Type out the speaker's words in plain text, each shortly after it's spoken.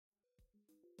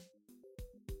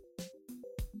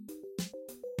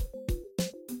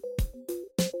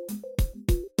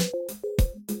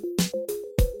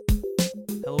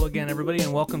Hello again, everybody,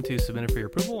 and welcome to Submitted for Your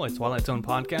Approval, a Twilight Zone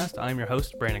podcast. I'm your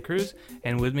host, Brandon Cruz,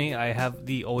 and with me I have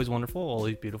the always wonderful,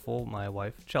 always beautiful, my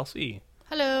wife, Chelsea.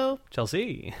 Hello.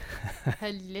 Chelsea.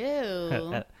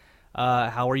 Hello.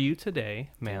 How are you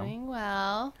today, ma'am? Doing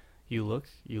well. You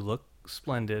look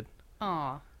splendid.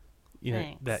 Aw, You know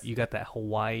thanks. that you got that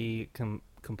Hawaii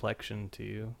complexion to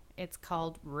you. It's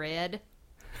called Red.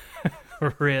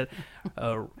 Red.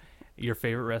 Your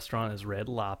favorite restaurant is Red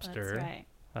Lobster. That's right.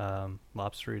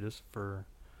 Lobsteritas for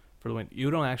the win.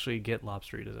 You don't actually get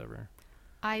lobsteritas ever.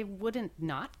 I wouldn't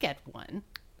not get one.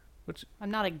 Which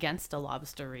I'm not against a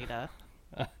lobsterita.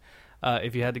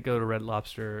 if you had to go to Red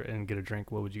Lobster and get a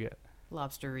drink, what would you get?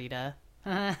 Lobsterita.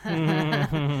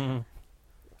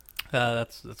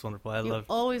 That's wonderful. I You love.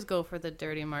 always go for the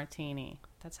dirty martini.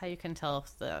 That's how you can tell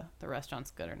if the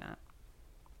restaurant's good or not.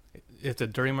 If the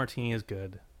dirty martini is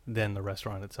good, then the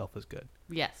restaurant itself is good.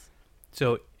 Yes.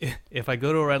 So if I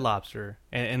go to a Red Lobster,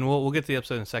 and we'll get to the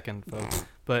episode in a second, folks.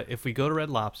 But if we go to Red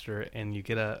Lobster and you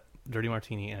get a dirty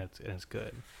martini and it's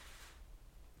good,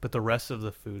 but the rest of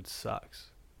the food sucks,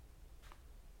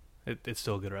 it's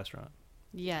still a good restaurant.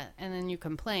 Yeah, and then you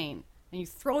complain and you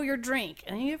throw your drink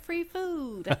and you get free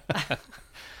food.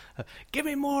 Give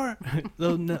me more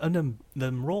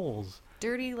them rolls.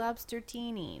 Dirty lobster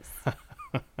teenies.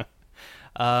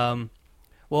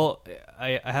 Well,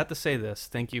 I have to say this.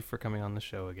 Thank you for coming on the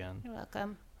show again. You're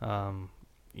welcome.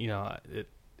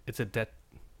 It's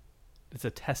a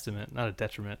testament, not a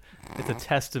detriment. It's a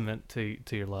testament to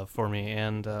your love for me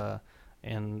and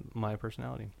my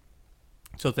personality.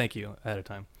 So thank you ahead of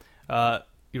time.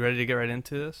 You ready to get right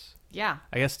into this? Yeah.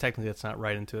 I guess technically that's not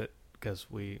right into it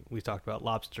because we talked about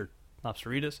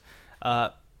lobsteritas.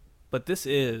 But this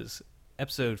is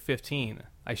episode 15.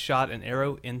 I shot an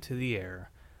arrow into the air.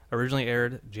 Originally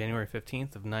aired January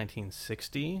 15th of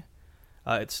 1960.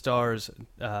 It stars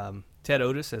Ted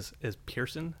Otis as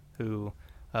Pearson, who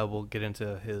we'll get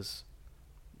into his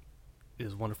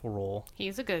wonderful role.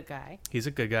 He's a good guy. He's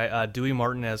a good guy. Dewey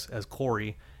Martin as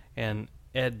Corey, and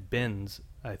Ed Binns,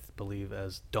 I believe,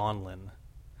 as Donlin.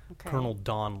 Okay. Colonel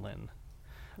Donlin.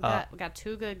 We got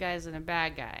two good guys and a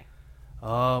bad guy.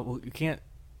 Well, we can't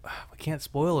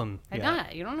spoil him I yet.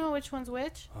 not. You don't know which one's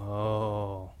which?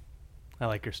 Oh, I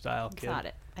like your style, kid.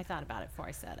 I thought about it before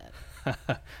I said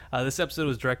it. This episode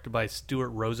was directed by Stuart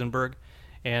Rosenberg,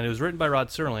 and it was written by Rod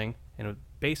Serling, and it was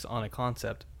based on a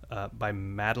concept by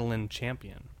Madeline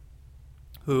Champion,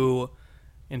 who,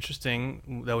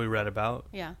 interesting that we read about.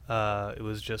 Yeah. It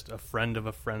was just a friend of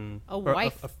a friend. A or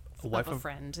wife, a wife of a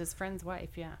friend. His friend's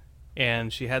wife, yeah.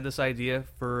 And she had this idea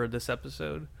for this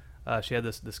episode. She had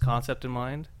this concept in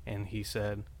mind, and he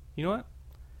said, "You know what?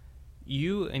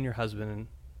 You and your husband,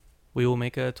 we will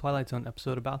make a Twilight Zone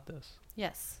episode about this."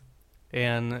 Yes.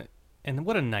 And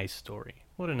what a nice story.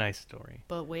 What a nice story.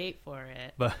 But wait for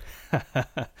it. But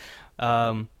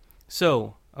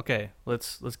so okay,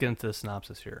 let's get into the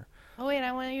synopsis here. Oh, wait,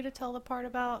 I want you to tell the part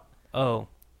about Oh,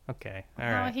 okay, all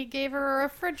how right. he gave her a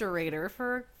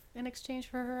refrigerator in exchange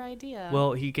for her idea.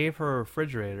 Well, he gave her a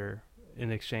refrigerator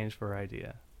in exchange for her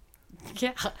idea.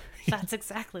 yeah, that's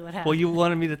exactly what happened. Well, you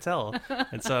wanted me to tell,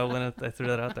 and so I threw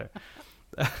that out there.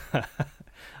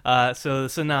 So the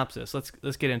synopsis.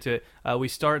 Let's get into it. We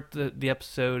start the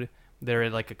episode. They're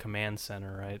at like a command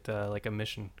center, right? Like a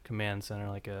mission command center,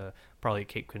 like probably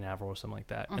Cape Canaveral or something like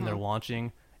that. And they're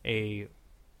launching a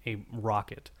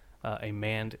rocket, a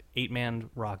 8-man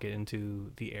rocket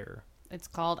into the air. I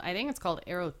think it's called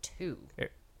Arrow 2.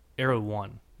 Arrow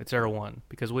 1. It's Arrow 1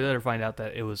 because we later find out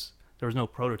that there was no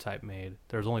prototype made.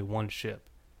 There was only one ship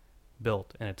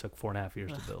built, and it took 4.5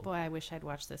 years to build. Boy, I wish I'd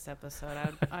watched this episode.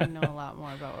 I'd know a lot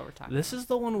more about what we're talking This is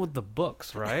the one with the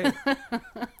books, right?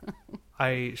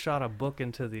 I shot a book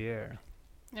into the air.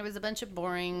 There was a bunch of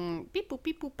boring beep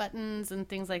boop buttons and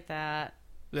things like that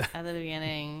at the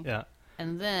beginning. Yeah.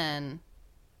 And then,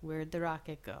 where'd the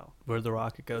rocket go? Where'd the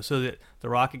rocket go? So the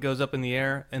rocket goes up in the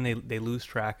air, and they lose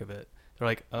track of it. They're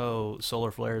like, oh,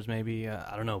 solar flares maybe.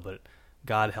 I don't know, but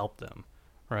God help them,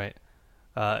 right?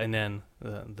 And then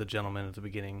the gentleman at the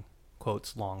beginning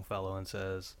quotes Longfellow and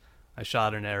says, "I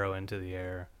shot an arrow into the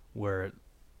air. Where it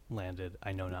landed,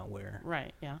 I know not where."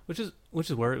 Right, yeah. Which is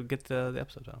where we get the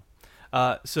episode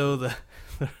on. So the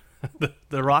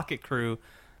rocket crew,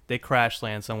 they crash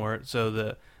land somewhere.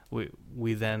 So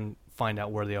we then find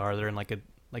out where they are. They're in like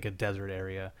a desert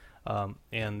area,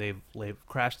 and they've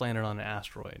crash landed on an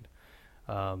asteroid.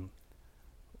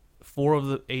 4 of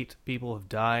the 8 people have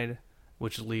died,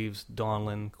 which leaves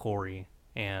Donlin, Corey,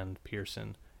 and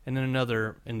Pearson, and then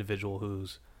another individual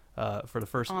who's for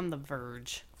the on the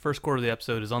verge. first quarter of the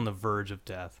episode is on the verge of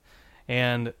death.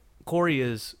 And Corey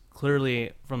is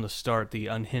clearly from the start the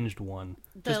unhinged one.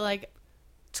 The like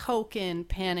token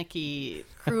panicky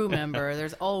crew member.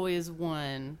 There's always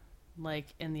one. Like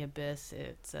in the Abyss,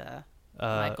 it's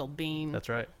Michael Biehn. That's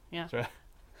right. Yeah. That's right.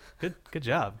 Good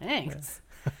job. Thanks.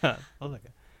 I like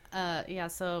it. Yeah.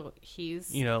 So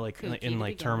he's Like kooky in to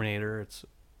like begin Terminator, it's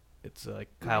like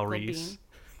Kyle Michael Reese.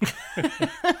 It's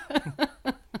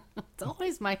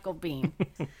always Michael Biehn.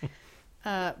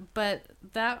 But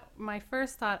my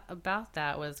first thought about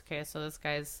that was, okay, so this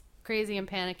guy's crazy and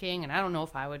panicking, and I don't know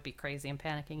if I would be crazy and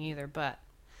panicking either, but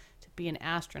to be an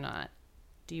astronaut,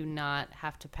 do you not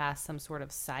have to pass some sort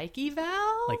of psych eval?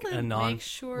 Like a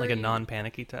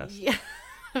non-panicky test? Yeah.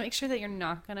 Make sure that you're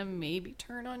not going to maybe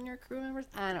turn on your crew members.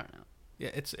 I don't know.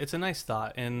 Yeah, it's a nice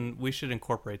thought, and we should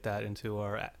incorporate that into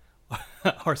our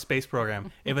our space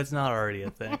program if it's not already a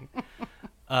thing.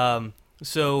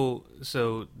 So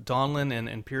Donlin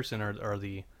and Pearson are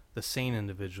the sane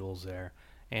individuals there,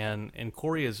 and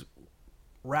Corey is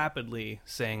rapidly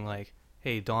saying like,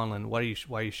 "Hey Donlin, why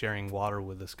are you sharing water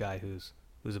with this guy who's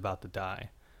about to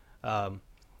die?"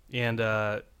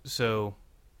 So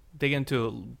they get into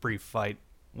a brief fight,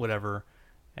 whatever,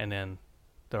 and then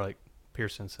they're like,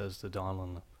 Pearson says to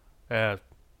Donlin,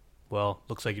 well,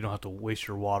 looks like you don't have to waste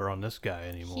your water on this guy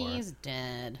anymore. He's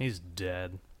dead. He's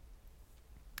dead.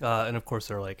 And of course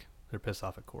they're pissed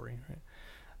off at Corey,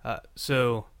 right?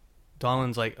 So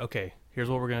Donlin's like, okay, here's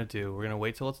what we're gonna do. We're gonna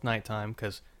wait till it's nighttime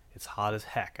because it's hot as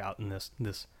heck out in this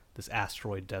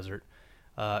asteroid desert,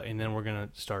 and then we're gonna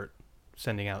start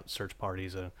sending out search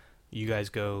parties. You guys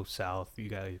go south. You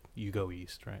go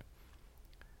east, right?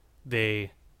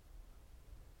 The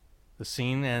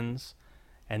scene ends,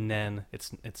 and then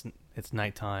it's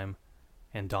nighttime,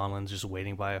 and Donlin's just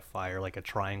waiting by a fire, like a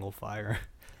triangle fire.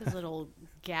 His little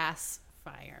gas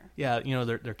fire. Yeah,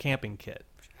 their camping kit.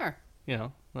 Sure.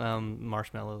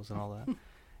 Marshmallows and all that.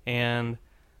 And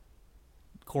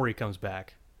Corey comes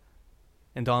back,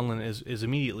 and Donlin is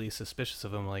immediately suspicious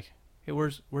of him. Like, hey,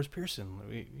 where's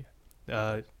Pearson?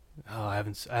 I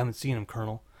haven't seen him,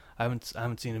 Colonel. I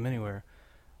haven't seen him anywhere.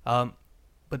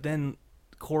 But then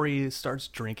Corey starts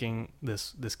drinking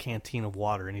this canteen of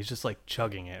water, and he's just like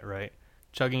chugging it, right?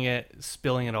 Chugging it,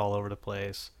 spilling it all over the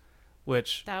place.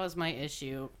 Which that was my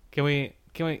issue. We'll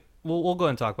go ahead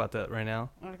and talk about that right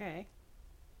now. Okay.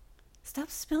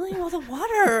 Stop spilling all the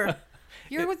water.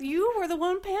 You were the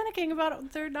one panicking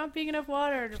about there not being enough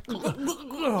water.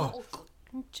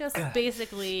 Just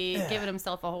basically giving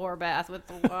himself a whore bath with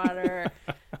the water.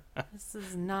 This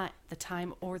is not the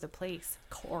time or the place,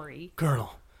 Corey.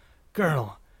 Colonel,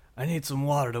 I need some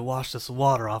water to wash this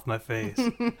water off my face.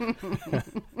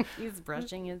 He's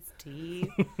brushing his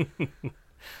teeth.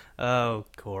 Oh,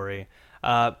 Corey.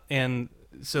 And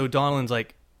so Donlin's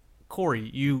like, Corey,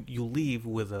 you leave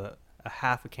with a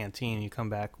half a canteen. You come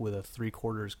back with a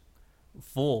 3/4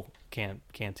 full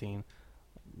canteen.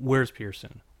 Where's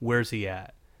Pearson? Where's he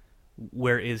at?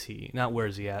 Where is he? Not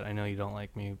where's he at. I know you don't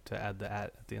like me to add the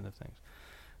at the end of things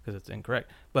because it's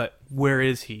incorrect. But where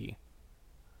is he?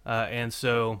 And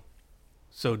so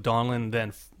Donlin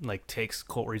then takes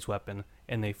Corey's weapon,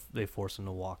 and they force him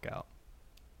to walk out.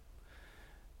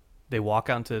 They walk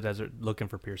out into the desert looking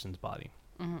for Pearson's body.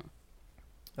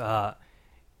 Mm-hmm.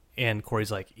 And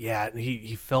Corey's like, yeah,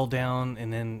 he fell down,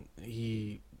 and then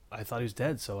I thought he was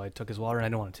dead, so I took his water, and I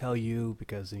don't want to tell you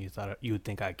because you thought you would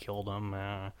think I killed him.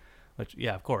 Which,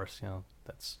 yeah, of course,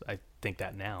 I think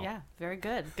that now. Yeah, very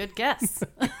good. Good guess.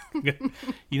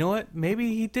 You know what?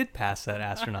 Maybe he did pass that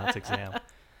astronaut's exam.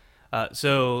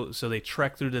 So they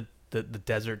trek through the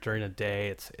desert during the day.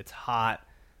 It's hot.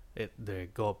 They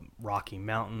go up rocky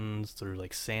mountains through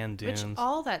sand dunes. Which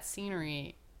all that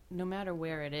scenery, no matter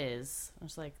where it is, I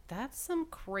was like, that's some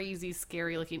crazy,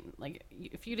 scary looking. Like,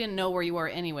 if you didn't know where you were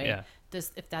anyway, yeah.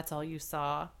 If that's all you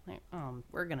saw,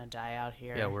 we're gonna die out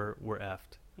here. Yeah, we're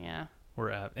effed. Yeah,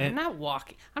 we're effed. I'm not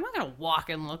gonna walk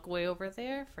and look way over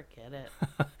there. Forget it.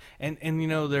 and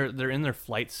they're in their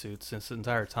flight suits this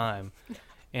entire time,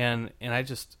 and I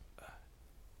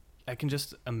can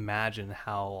just imagine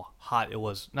how hot it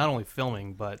was, not only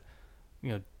filming, but,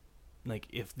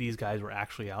 if these guys were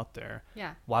actually out there.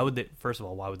 Yeah. Why would they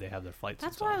have their flight suits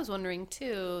That's what I was wondering,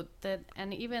 too.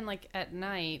 And even, at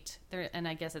night, and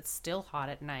I guess it's still hot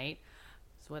at night.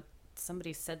 So what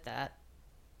somebody said that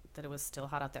it was still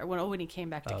hot out there. When he came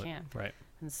back to camp. Right.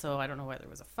 And so I don't know whether there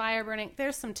was a fire burning.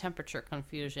 There's some temperature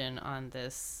confusion on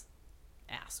this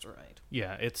asteroid.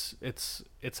 Yeah, it's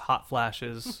hot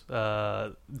flashes.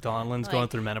 Donlin's going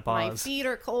through menopause. My feet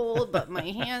are cold, but my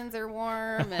hands are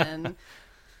warm, and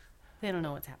they don't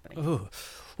know what's happening.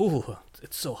 Ooh,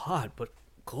 it's so hot but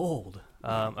cold.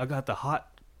 I got the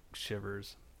hot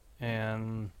shivers,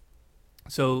 and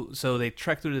So they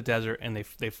trek through the desert and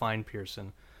they find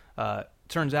Pearson.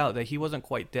 Turns out that he wasn't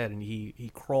quite dead, and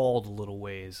he crawled a little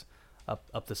ways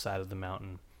up the side of the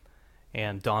mountain.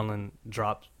 And Donlin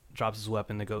drops his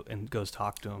weapon to go and goes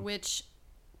talk to him. Which,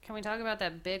 can we talk about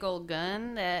that big old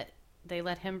gun that they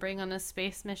let him bring on this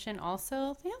space mission?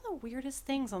 Also, they have the weirdest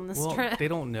things on this trip. They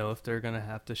don't know if they're gonna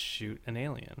have to shoot an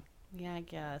alien. Yeah, I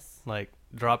guess. Like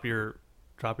drop your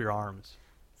arms.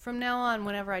 From now on,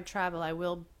 whenever I travel, I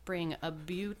will bring a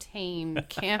butane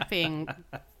camping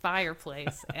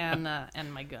fireplace and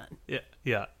my gun.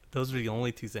 Yeah. Those are the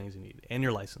only two things you need, and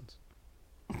your license,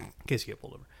 in case you get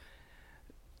pulled over.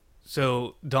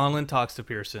 So Donlin talks to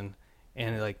Pearson,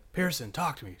 and he's like, Pearson,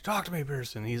 talk to me,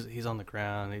 Pearson. He's on the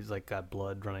ground. He's like got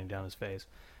blood running down his face,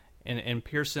 and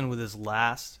Pearson, with his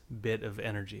last bit of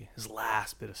energy, his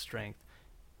last bit of strength,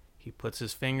 he puts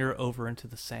his finger over into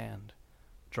the sand,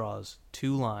 draws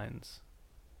two lines.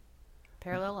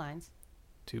 Parallel lines.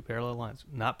 Two parallel lines,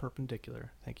 not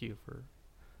perpendicular. Thank you for.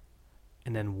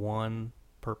 And then one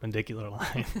perpendicular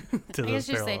line to those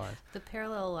parallel lines. The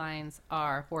parallel lines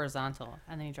are horizontal,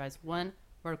 and then he draws one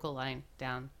vertical line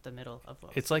down the middle of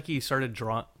those. It's like he started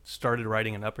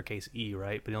writing an uppercase E,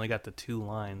 right? But he only got the two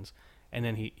lines, and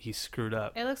then he screwed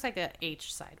up. It looks like a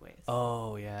H sideways.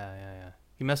 Oh yeah.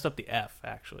 He messed up the F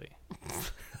actually.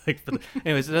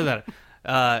 Anyways, it doesn't matter.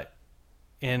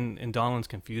 And Donlin's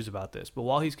confused about this, but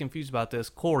while he's confused about this,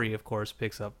 Corey, of course,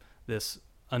 picks up this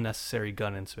unnecessary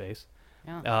gun in space.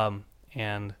 Yeah.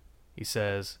 And he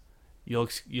says, "You'll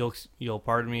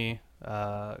pardon me,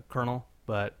 Colonel,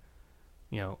 but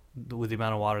with the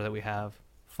amount of water that we have,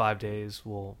 5 days,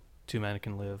 two men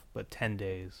can live, but 10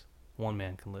 days, one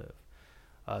man can live."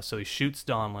 So he shoots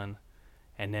Donlin,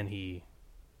 and then he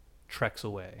treks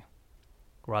away.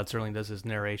 Rod Serling does his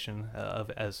narration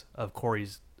of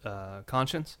Corey's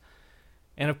conscience,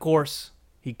 and of course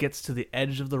he gets to the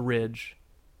edge of the ridge.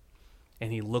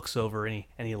 And he looks over and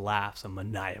he laughs, a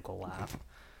maniacal laugh.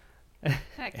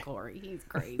 That Corey, he's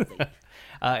crazy.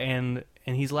 And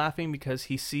he's laughing because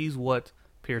he sees what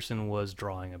Pearson was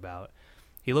drawing about.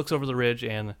 He looks over the ridge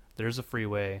and there's a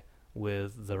freeway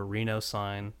with the Reno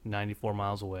sign 94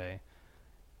 miles away.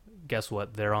 Guess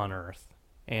what? They're on Earth.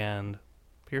 And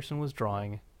Pearson was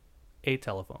drawing a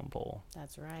telephone pole.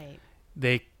 That's right.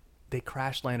 They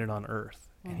crash landed on Earth,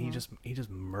 and he just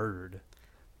murdered.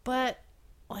 But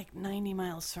like 90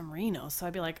 miles from Reno, so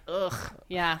I'd be like, ugh,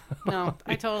 yeah, no,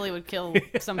 I totally would kill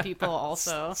some people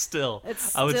also. It's still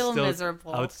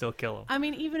miserable. I would still kill them. I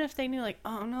mean, even if they knew, like,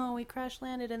 oh no, we crash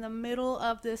landed in the middle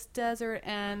of this desert,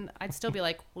 and I'd still be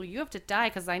like, well, you have to die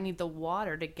because I need the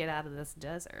water to get out of this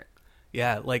desert.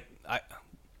 Yeah, like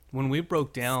when we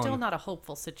broke down, still not a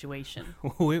hopeful situation.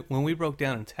 When we broke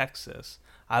down in Texas,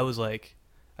 I was like,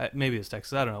 maybe it's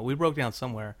Texas, I don't know. We broke down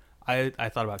somewhere. I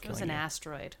thought about killing you. It was an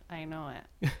asteroid. I know it.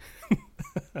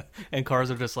 And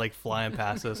cars are just like flying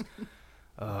past us.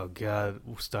 Oh God,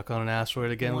 we're stuck on an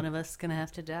asteroid again. One of us is gonna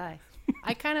have to die.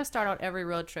 I kind of start out every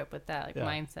road trip with that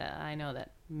mindset. I know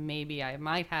that maybe I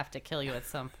might have to kill you at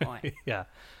some point. Yeah.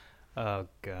 Oh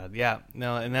God. Yeah.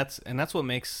 No, and that's what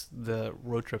makes the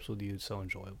road trips with you so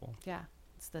enjoyable. Yeah,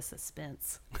 it's the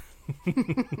suspense.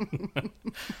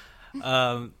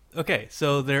 Okay,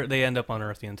 so they end up on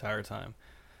Earth the entire time.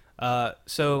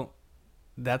 So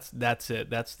that's it.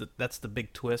 That's the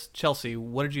big twist. Chelsea,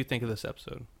 what did you think of this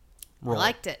episode? I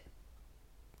liked it.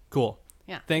 Cool.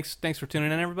 Yeah. Thanks for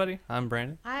tuning in, everybody. I'm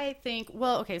Brandon. I think,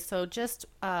 okay, so just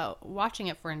watching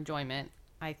it for enjoyment,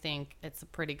 I think it's a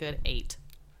pretty good 8.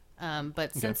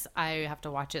 But since I have to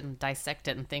watch it and dissect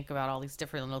it and think about all these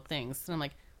different little things, and I'm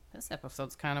like, this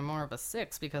episode's kind of more of a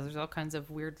 6 because there's all kinds of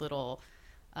weird little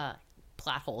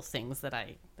plot hole things that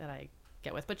I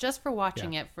get with. But just for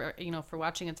watching it, for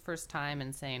watching it the first time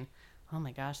and saying, oh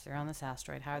my gosh, they're on this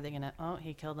asteroid. How are they gonna? Oh,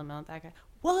 he killed them. That guy.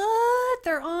 What?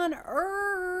 They're on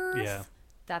Earth. Yeah.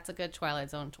 That's a good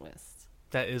Twilight Zone twist.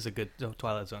 That is a good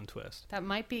Twilight Zone twist. That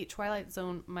might be Twilight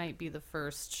Zone. Might be the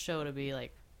first show to be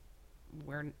like,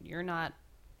 you're not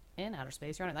in outer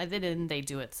space. You're not. They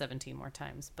do it 17 more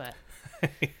times, but.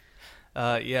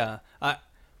 Yeah.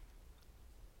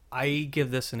 I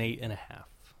give this an 8.5.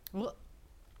 Well,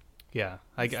 yeah,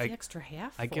 what's the extra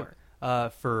half for? I give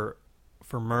for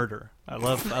murder. I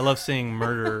love seeing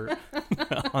murder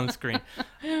on screen.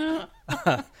 No,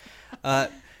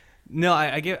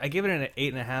 I give it an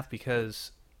 8.5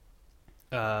 because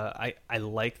I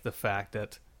like the fact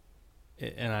that,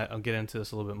 and I'll get into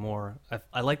this a little bit more.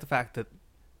 I like the fact that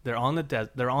they're on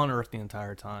they're on Earth the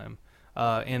entire time,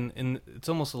 and it's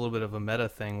almost a little bit of a meta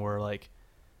thing where like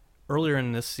earlier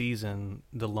in this season,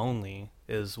 The Lonely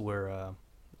is where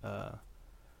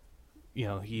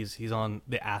he's on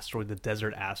the asteroid, the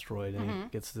desert asteroid, and he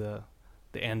gets the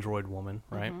android woman,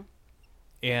 right?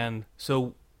 And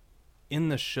so in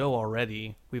the show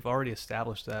already, we've already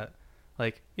established that,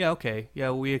 like,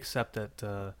 we accept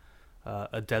that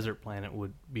a desert planet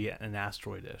would be an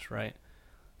asteroid dish, right?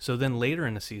 So then later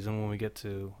in the season, when we get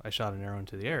to I Shot an Arrow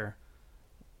into the Air,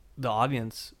 the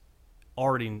audience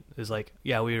already is like,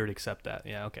 we already accept that.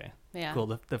 Yeah, okay. Yeah.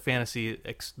 Cool. The fantasy,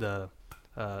 the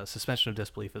suspension of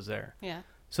disbelief is there. Yeah.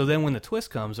 So then when the twist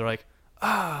comes, they're like,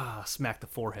 smack the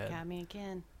forehead. Got me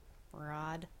again.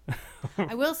 Rod.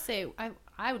 I will say,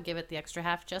 I would give it the extra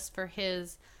half just for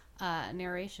his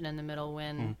narration in the middle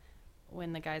when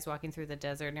the guy's walking through the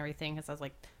desert and everything. Because I was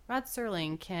like, Rod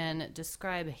Serling can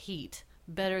describe heat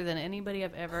better than anybody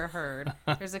I've ever heard.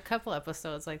 There's a couple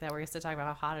episodes like that where he has to talk about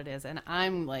how hot it is, and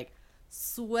I'm like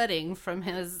sweating from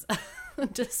his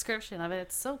description of it.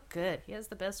 It's so good. He has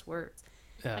the best words.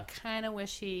 Yeah. I kind of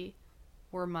wish he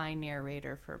were my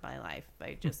narrator for my life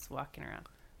by just walking around.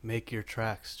 Make your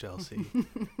tracks, Chelsea.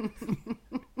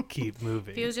 Keep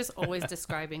moving. He was just always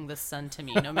describing the sun to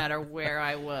me, no matter where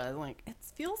I was. Like, it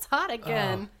feels hot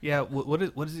again. Yeah. What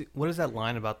is that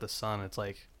line about the sun? It's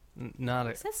like not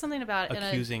It says something about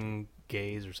accusing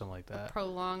gaze or something like a that.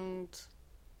 prolonged.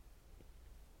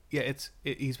 Yeah,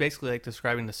 he's basically like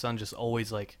describing the sun just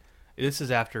always like, this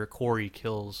is after Corey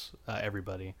kills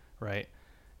everybody, right?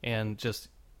 And just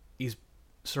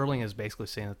Serling is basically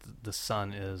saying that the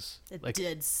sun is A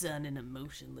dead sun in a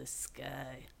motionless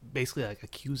sky. basically like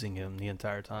accusing him the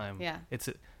entire time. Yeah.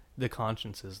 The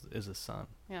conscience is the sun.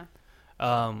 Yeah.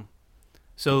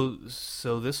 So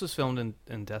this was filmed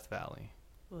in Death Valley.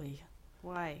 Oy.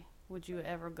 Why would you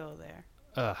ever go there?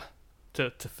 To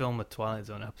film a Twilight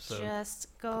Zone episode.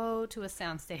 Just go to a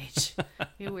soundstage.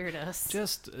 You weirdos.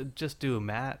 Just do a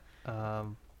matte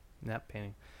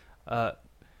painting.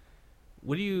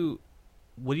 What do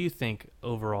you think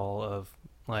overall of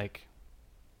like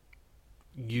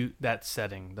that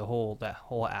setting, that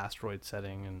whole asteroid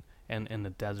setting and in the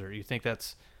desert? Do you think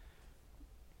that's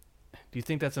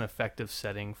an effective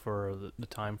setting for the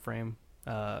time frame?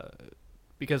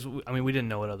 Because we didn't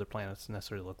know what other planets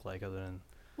necessarily look like other than.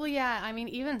 Well, yeah. I mean,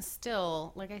 even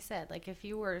still, like I said, like if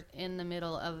you were in the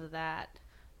middle of that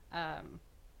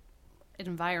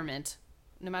environment,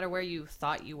 no matter where you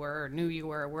thought you were or knew you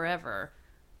were, wherever,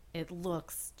 it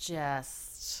looks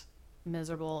just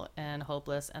miserable and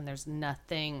hopeless, and there's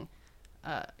nothing.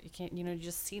 You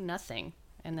just see nothing,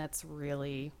 and that's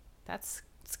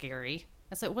scary.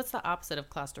 So, what's the opposite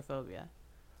of claustrophobia?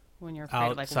 When you're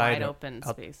afraid of like wide open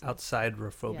spaces.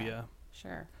 Outside-rophobia. Yeah,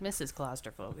 sure. Mrs.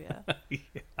 Claustrophobia.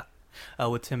 Yeah.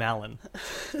 With Tim Allen.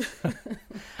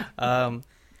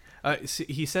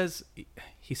 He says,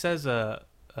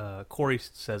 Corey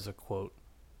says a quote.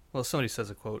 Well, somebody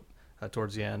says a quote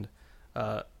towards the end.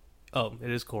 It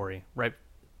is Corey. Right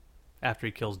after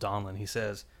he kills Donlin, he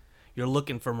says, "You're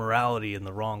looking for morality in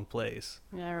the wrong place."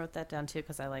 Yeah, I wrote that down too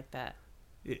because I like that.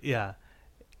 Yeah.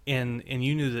 And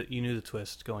you knew the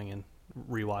twist going in,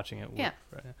 rewatching it. Yeah.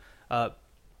 Right?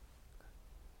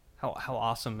 How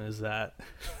awesome is that?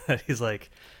 That he's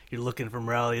like, "You're looking for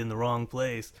morality in the wrong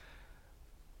place."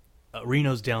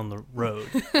 Reno's down the road.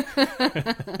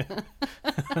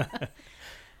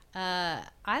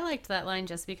 I liked that line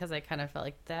just because I kind of felt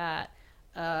like that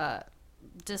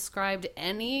described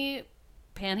any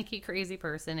panicky, crazy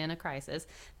person in a crisis.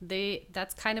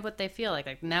 That's kind of what they feel like.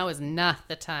 Like, now is not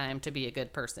the time to be a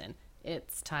good person.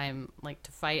 It's time like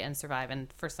to fight and survive.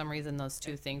 And for some reason, those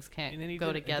two things can't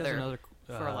go together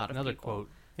for a lot of another people. Quote.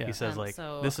 Yeah. He says like,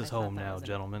 "This is home now,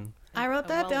 gentlemen." I wrote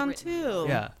that down too.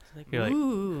 Yeah. Like,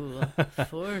 ooh,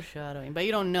 foreshadowing. But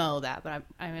you don't know that. But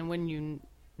I mean, when you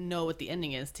know what the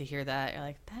ending is, to hear that, you're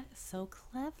like, that is so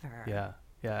clever. Yeah.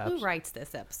 Yeah. Who writes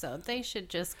this episode? They should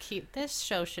just keep this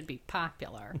show should be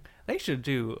popular. They should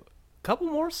do a couple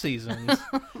more seasons.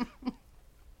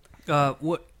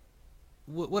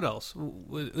 What else?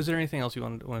 Was there anything else you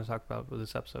want to talk about with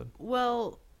this episode?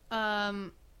 Well,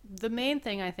 the main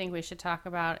thing I think we should talk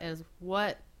about is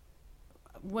when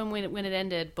it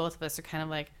ended, both of us are kind of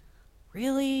like,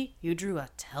 really? You drew a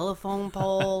telephone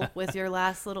pole with your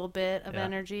last little bit of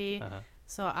energy? Uh-huh.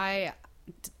 So I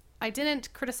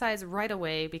didn't criticize right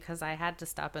away because I had to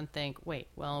stop and think, wait,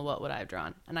 well, what would I have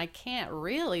drawn? And I can't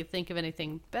really think of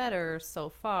anything better so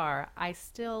far. I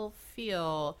still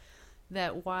feel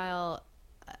that while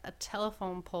a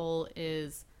telephone pole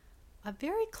is a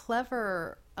very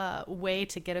clever way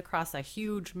to get across a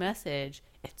huge message,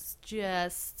 it's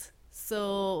just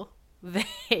so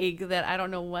vague that I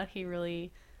don't know what he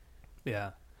really.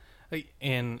 Yeah,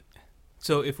 and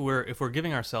so if we're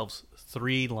giving ourselves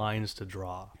 3 lines to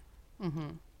draw,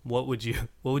 what would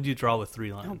you draw with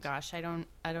 3 lines? Oh gosh, I don't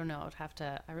know.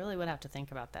 I really would have to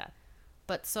think about that.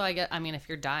 But so I mean, if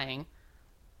you're dying,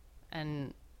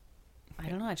 and I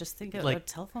don't know, I just think a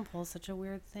telephone pole is such a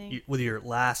weird thing. With your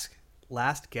last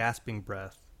gasping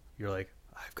breath, you're like,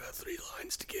 I've got 3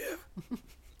 lines to give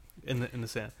in the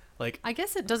sand. Like, I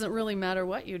guess it doesn't really matter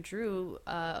what you drew,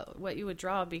 what you would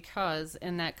draw, because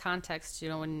in that context,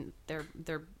 when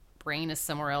their brain is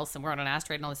somewhere else and we're on an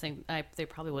asteroid and all this thing, they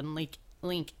probably wouldn't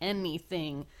link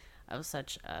anything of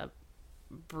such a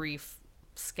brief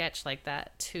sketch like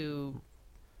that to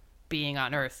being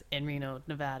on Earth in Reno,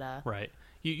 Nevada. Right.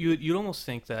 You'd almost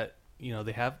think that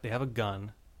they have a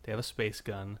gun, they have a space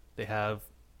gun, they have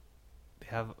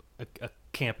a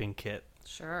camping kit.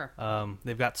 Sure.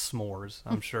 They've got s'mores,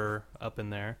 I'm sure, up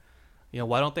in there.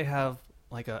 Why don't they have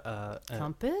like a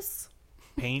compass,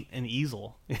 paint, and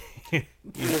easel?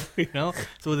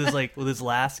 So with his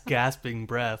last gasping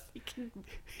breath, he can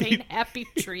paint happy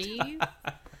trees.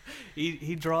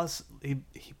 he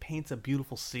paints a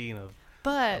beautiful scene of.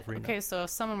 But okay, so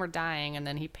if someone were dying and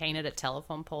then he painted a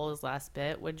telephone pole his last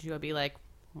bit, would you be like,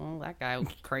 well, that guy was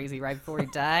crazy right before he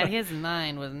died. His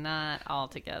mind was not all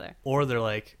together. Or they're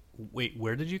like, wait,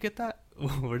 where did you get that?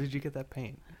 Where did you get that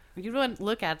paint? You wouldn't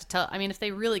look at it to tell. I mean, if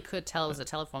they really could tell it was a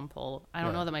telephone pole, I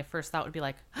don't know that my first thought would be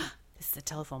like, this is a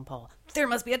telephone pole. There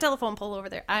must be a telephone pole over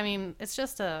there. I mean, it's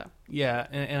just a... Yeah,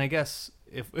 and I guess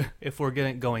if we're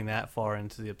going that far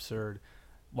into the absurd,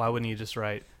 why wouldn't you just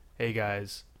write, hey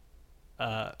guys,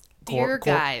 dear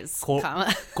guys,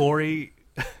 Corey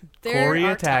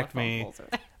attacked me.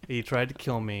 He tried to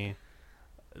kill me.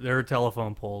 There are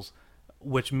telephone poles,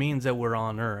 which means that we're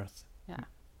on Earth. Yeah.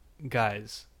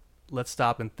 Guys, let's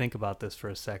stop and think about this for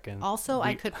a second. Also,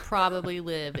 I could probably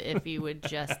live if you would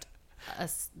just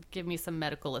give me some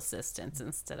medical assistance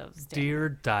instead of standing. Dear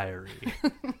diary.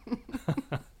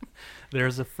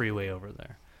 There's a freeway over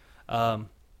there.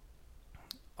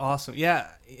 Awesome. Yeah.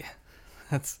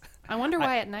 That's... I wonder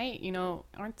why at night,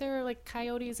 aren't there like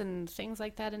coyotes and things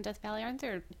like that in Death Valley?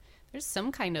 There's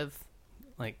some kind of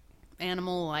like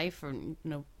animal life or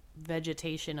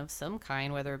vegetation of some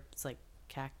kind, whether it's like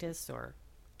cactus or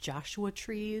Joshua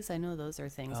trees. I know those are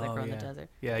things that grow in the desert.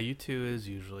 Yeah, U2 is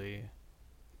usually.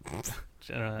 I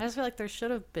just feel like there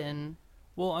should have been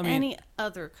any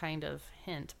other kind of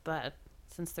hint, but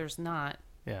since there's not,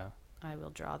 I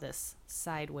will draw this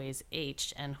sideways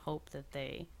H and hope that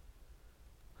they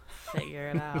figure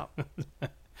it out.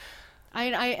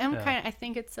 I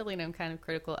think it's silly and I'm kind of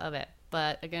critical of it,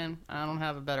 but again, I don't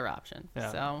have a better option.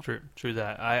 Yeah, so. True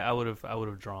that. I would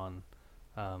have drawn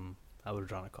a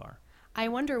car. I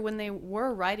wonder when they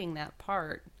were writing that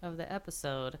part of the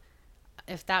episode,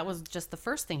 if that was just the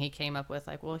first thing he came up with,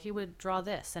 like, well, he would draw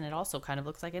this, and it also kind of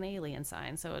looks like an alien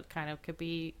sign, so it kind of could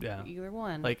be either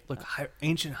one. Like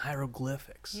ancient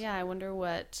hieroglyphics. Yeah, I wonder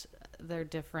what their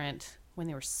different, when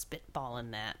they were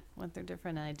spitballing that, what their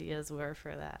different ideas were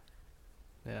for that.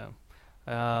 Yeah.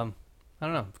 I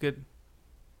don't know. Good.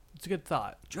 It's a good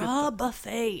thought. Draw a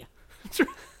buffet.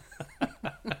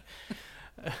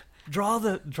 Draw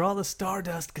the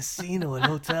Stardust Casino and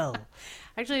Hotel.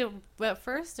 Actually, at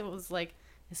first it was like,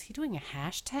 is he doing a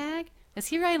hashtag? Is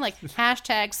he writing like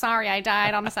hashtag sorry I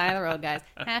died on the side of the road, guys?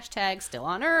 Hashtag still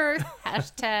on Earth.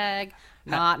 Hashtag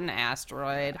not an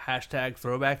asteroid. Hashtag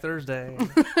Throwback Thursday.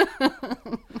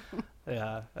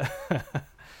 Yeah.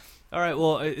 All right.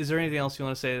 Well, is there anything else you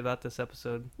want to say about this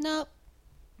episode? Nope.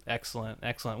 Excellent.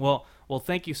 Well,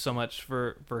 thank you so much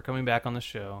for coming back on the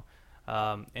show,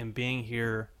 and being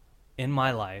here in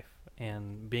my life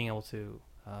and being able to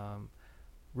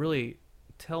really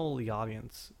tell the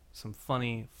audience some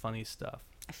funny stuff.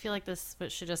 I feel like this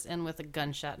should just end with a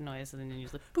gunshot noise, and then you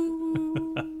just like,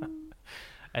 boo.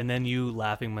 And then you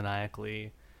laughing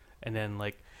maniacally, and then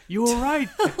like, you were right.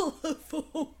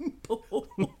 Telephone poles.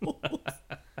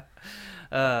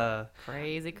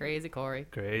 Crazy Corey.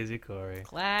 Crazy Corey.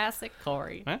 Classic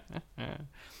Corey.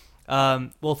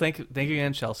 Well, thank you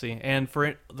again, Chelsea. And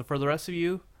for the rest of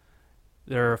you,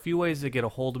 there are a few ways to get a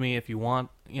hold of me if you want.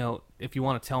 If you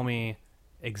want to tell me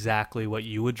exactly what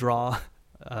you would draw,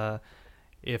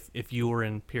 if you were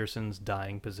in Pearson's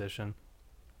dying position,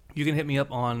 you can hit me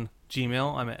up on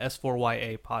Gmail. I'm at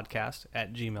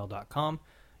s4yapodcast@gmail.com.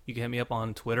 You can hit me up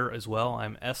on Twitter as well.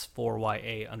 I'm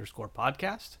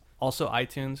s4ya_podcast. Also,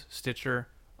 iTunes, Stitcher,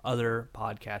 other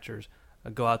podcatchers.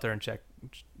 Go out there and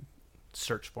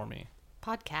search for me.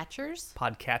 Podcatchers?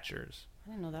 Podcatchers. I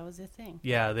didn't know that was a thing.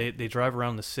 Yeah, they drive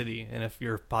around the city, and if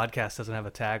your podcast doesn't have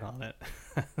a tag on it...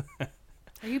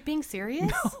 Are you being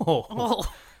serious? No. Oh.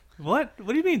 What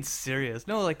do you mean serious?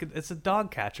 No, like, it's a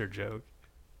dog catcher joke.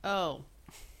 Oh.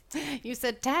 You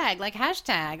said tag, like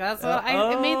hashtag. That's what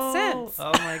it made sense.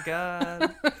 Oh my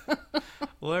god.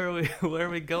 Where are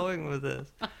we going with this?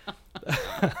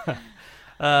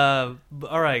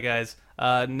 All right, guys.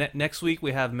 Next week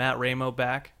we have Matt Ramo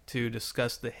back to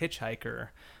discuss The Hitchhiker.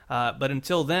 But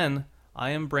until then,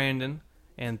 I am Brandon,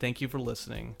 and thank you for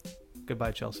listening.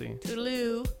 Goodbye, Chelsea.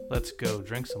 Toodaloo. Let's go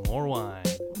drink some more wine.